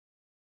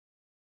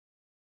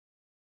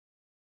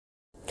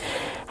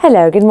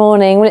Hello, good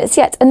morning. Well, it's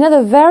yet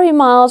another very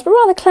mild but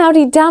rather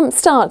cloudy, damp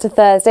start to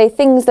Thursday.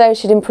 Things, though,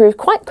 should improve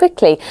quite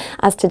quickly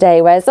as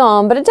today wears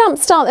on. But a damp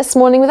start this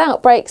morning with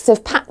outbreaks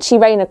of patchy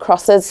rain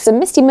across us. Some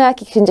misty,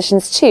 murky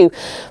conditions too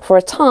for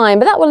a time.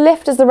 But that will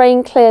lift as the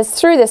rain clears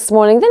through this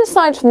morning. Then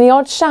aside from the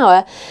odd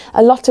shower,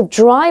 a lot of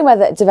dry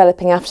weather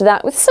developing after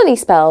that with sunny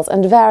spells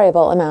and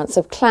variable amounts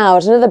of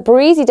cloud. Another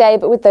breezy day,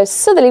 but with those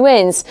southerly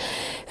winds.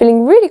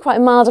 Feeling really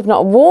quite mild, if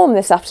not warm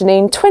this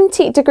afternoon.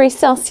 20 degrees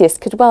Celsius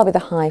could well be the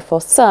high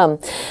for some.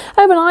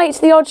 Overnight,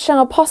 the odd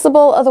shower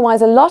possible,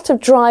 otherwise a lot of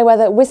dry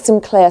weather with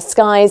some clear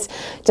skies.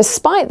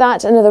 Despite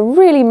that, another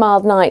really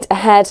mild night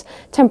ahead,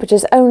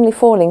 temperatures only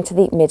falling to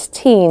the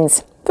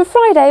mid-teens. For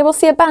Friday, we'll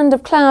see a band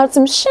of clouds,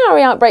 some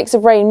showery outbreaks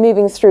of rain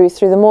moving through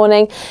the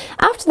morning.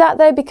 After that,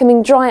 though,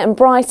 becoming dry and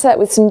brighter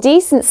with some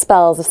decent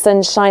spells of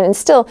sunshine and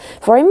still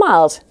very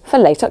mild for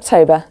late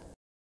October.